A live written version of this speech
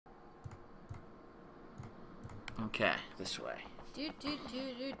Okay, this way. To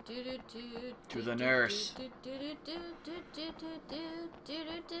the nurse. I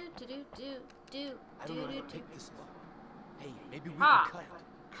don't know how to take this one. Hey, maybe we can cut it.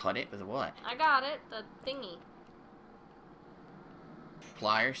 Cut it with what? I got it. The thingy.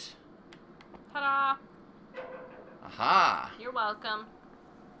 Pliers. Ta-da! Aha! You're welcome.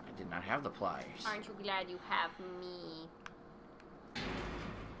 I did not have the pliers. Aren't you glad you have me?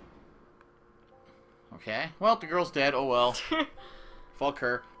 Okay. Well, the girl's dead. Oh well. Fuck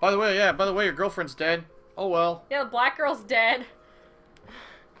her. By the way, your girlfriend's dead. Oh well. Yeah, the black girl's dead.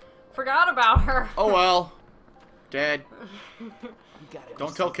 Forgot about her. Oh well. Dead. Gotta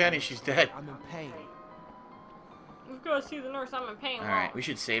Don't tell Kenny she's dead. I'm in pain. We've got to see the nurse. I'm in pain. Alright, we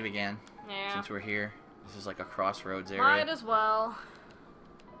should save again. Yeah. Since we're here. This is like a crossroads area. Might as well.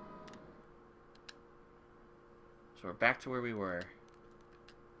 So we're back to where we were.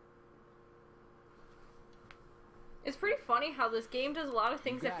 It's pretty funny how this game does a lot of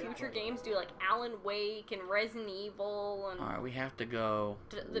things that future games do, like Alan Wake and Resident Evil and... Alright, we have to go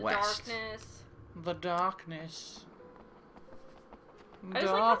the west. darkness. The darkness. I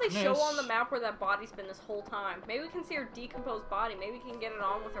just like how they show on the map where that body's been this whole time. Maybe we can see her decomposed body. Maybe we can get it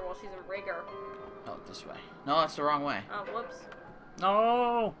on with her while she's in rigor. Oh, this way. No, that's the wrong way. Oh, whoops.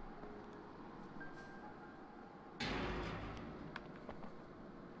 No!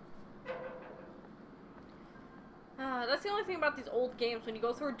 That's the only thing about these old games. When you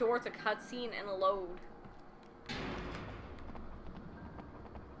go through a door, it's a cutscene and a load.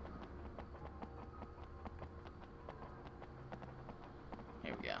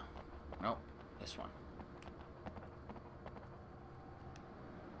 Here we go. Nope. This one.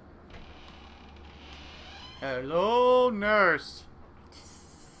 Hello, nurse.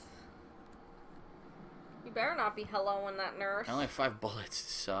 You better not be helloing that nurse. I only have 5 bullets.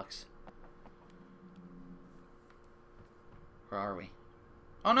 This sucks. Where are we?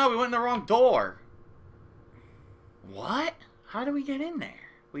 Oh no, we went in the wrong door. What? How did we get in there?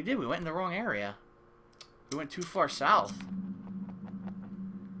 We did. We went in the wrong area. We went too far south.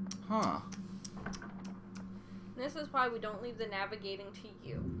 Huh. This is why we don't leave the navigating to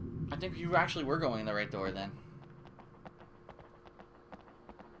you. I think you actually were going in the right door then.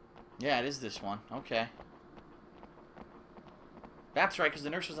 Yeah, it is this one. Okay. That's right, because the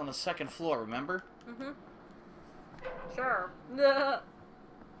nurse was on the 2nd floor, remember? Mm-hmm. Sure.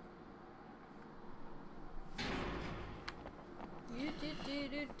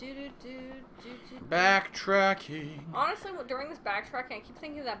 Backtracking. Honestly, during this backtracking, I keep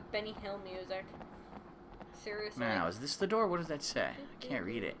thinking of that Benny Hill music. Seriously. Now, is this the door? What does that say? I can't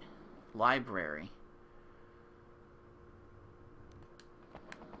read it. Library.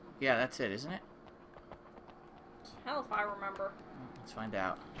 Yeah, that's it, isn't it? Hell if I remember. Let's find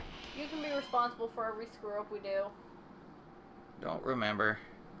out. You can be responsible for every screw-up we do. Don't remember.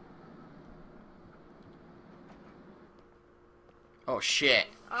 Oh shit.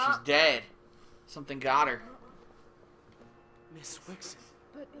 She's dead. Something got her. Miss Wixon.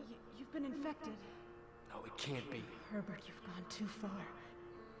 But you've been infected. No, it can't be. Herbert, you've gone too far.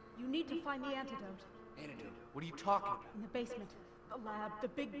 You need to find the antidote. Antidote? What are you talking about? In the basement. The lab. The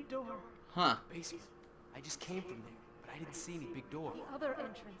big door. Huh. Basement. I just came from there, but I didn't see any big door. The other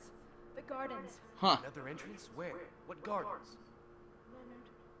entrance. The gardens. Huh. Another entrance? Where? What gardens?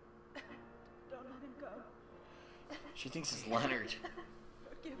 Leonard. Don't let him go. She thinks it's Leonard.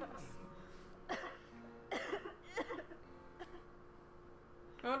 Forgive us.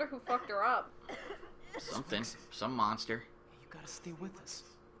 I wonder who fucked her up. Something. Some monster. Hey, you gotta stay with us.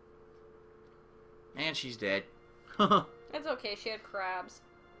 And she's dead. It's okay, she had crabs.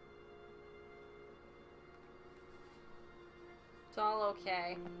 It's all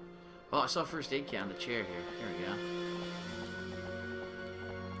okay. Oh, I saw a first aid kit on the chair here. Here we go.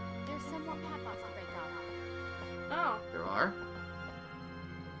 There's some more padlocks to break out. Oh. There are?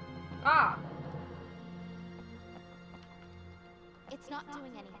 Ah. It's not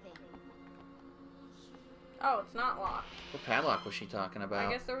doing anything. Oh, it's not locked. What padlock was she talking about? I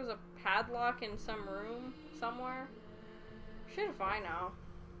guess there was a padlock in some room somewhere. Shit if I know.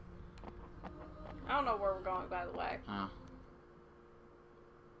 I don't know where we're going, by the way. Oh.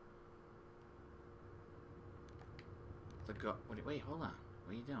 Wait, hold on.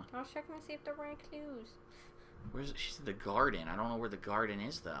 What are you doing? I was checking to see if there were any clues. Where's she said the garden. I don't know where the garden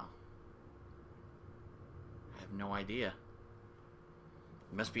is though. I have no idea.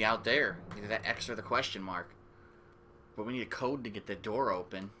 It must be out there. Either that X or the question mark. But we need a code to get the door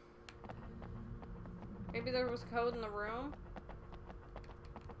open. Maybe there was code in the room?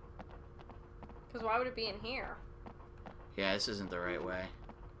 Because why would it be in here? Yeah, this isn't the right way.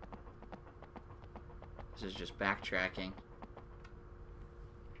 This is just backtracking.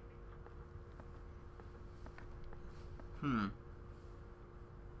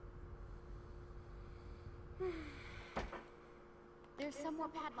 There's some more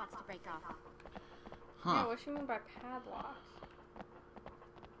padlocks to break off. Huh. Yeah, what do you mean by padlocks?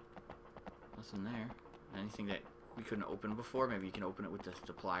 Nothing there. Anything that we couldn't open before? Maybe you can open it with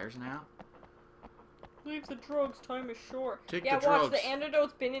the pliers now? Leave the drugs, time is short. Take yeah, the drugs. watch, the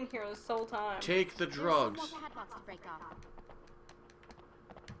antidote's been in here this whole time. Take the drugs. There's some more padlocks to break off.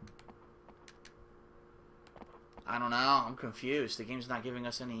 I don't know. I'm confused. The game's not giving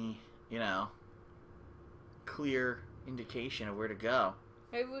us any, you know, clear indication of where to go.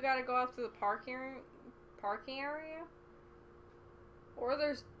 Maybe we gotta go out through the parking area? Or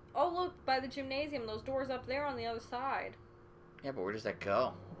there's... Oh, look, by the gymnasium. Those doors up there on the other side. Yeah, but where does that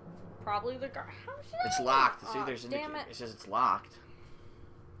go? Probably the... How should It's I locked. know? See, there's damn it. it says it's locked.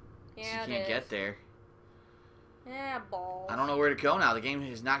 Yeah, So you can't get there. Yeah, balls. I don't know where to go now. The game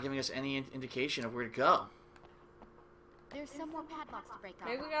is not giving us any indication of where to go. There's some more padlocks to break off.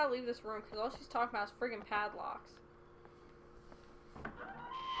 Maybe we gotta leave this room, because all she's talking about is friggin' padlocks.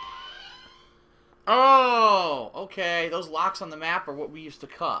 Oh, okay. Those locks on the map are what we used to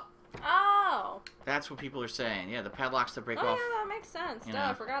cut. Oh! That's what people are saying. Yeah, the padlocks to break Oh, off. yeah, that makes sense. You Duh,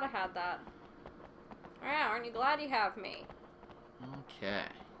 know. I forgot I had that. Alright, aren't you glad you have me? Okay.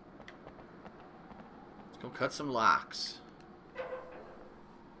 Let's go cut some locks.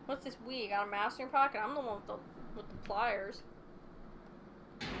 What's this we? You got a mouse in your pocket? I'm the one with the pliers.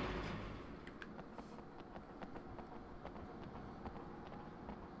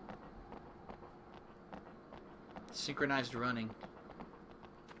 Synchronized running.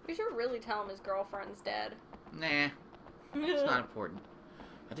 We should really tell him his girlfriend's dead. Nah. It's not important.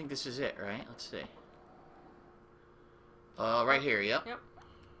 I think this is it, right? Let's see. Right here, yep. Yep.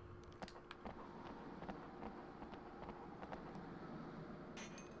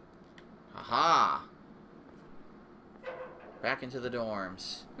 Aha! Back into the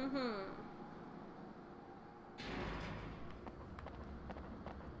dorms.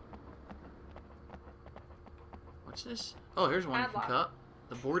 What's this? Oh, here's one you Padlock. can cut.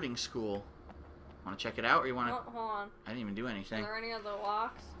 The boarding school. Want to check it out, or you want to... Oh, hold on. I didn't even do Are anything. there any other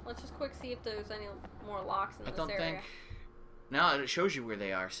locks? Let's just quick see if there's any more locks in I this don't area. think... No, it shows you where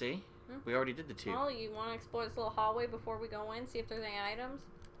they are, see? Hmm? We already did the two. Oh, you want to explore this little hallway before we go in? See if there's any items?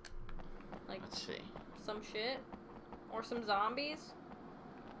 Like Let's see. some shit? Or some zombies?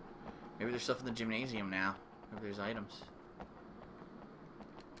 Maybe there's stuff in the gymnasium now. Maybe there's items.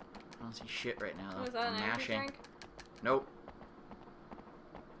 I don't see shit right now, though. Oh, is that I'm an energy mashing. drink? Nope.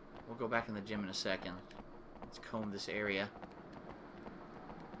 We'll go back in the gym in a second. Let's comb this area.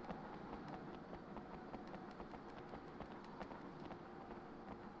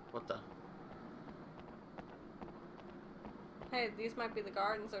 What the? Hey, these might be the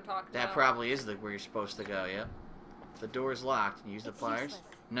gardens they're talking That about. probably is where you're supposed to go, yep. The door's locked. Use the It's pliers? useless.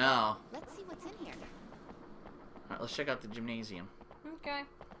 No. Let's see what's in here. Alright, let's check out the gymnasium. Okay.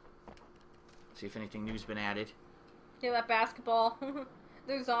 See if anything new's been added. Yeah, that basketball.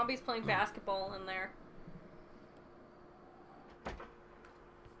 There's zombies playing basketball in there.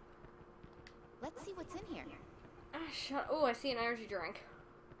 Let's see what's in here. Ah, shut. Oh, I see an energy drink.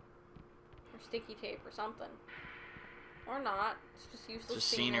 Or sticky tape or something. Or not. It's just useless Just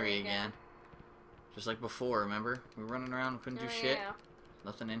scenery again. Just like before, remember? We were running around and couldn't do shit. Yeah.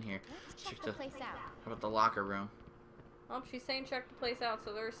 Nothing in here. Let's check the place out. How about the locker room? Well, she's saying check the place out,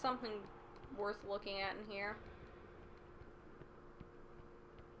 so there's something worth looking at in here.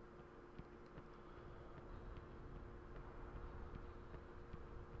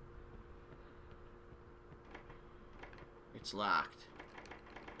 It's locked.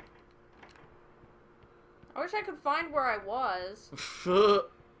 I wish I could find where I was.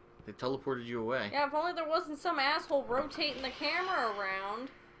 They teleported you away. Yeah, if only there wasn't some asshole rotating the camera around.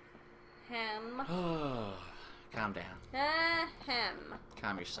 Hem. Calm down. Hem.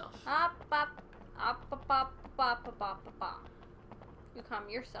 Calm yourself. Up, up, up, up, up, up, up, up, up. You calm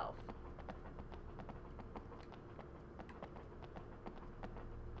yourself.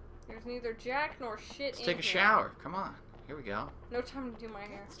 There's neither jack nor shit Let's in take a here. shower. Come on. Here we go. No time to do my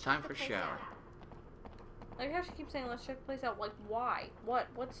hair. It's time for a shower. Like how she keeps saying, let's check the place out. Like, why? What?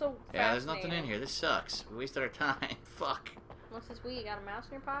 What's so Yeah, there's nothing in fascinating? here. This sucks. We wasted our time. Fuck. What's this wee? You got a mouse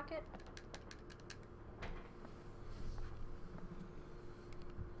in your pocket?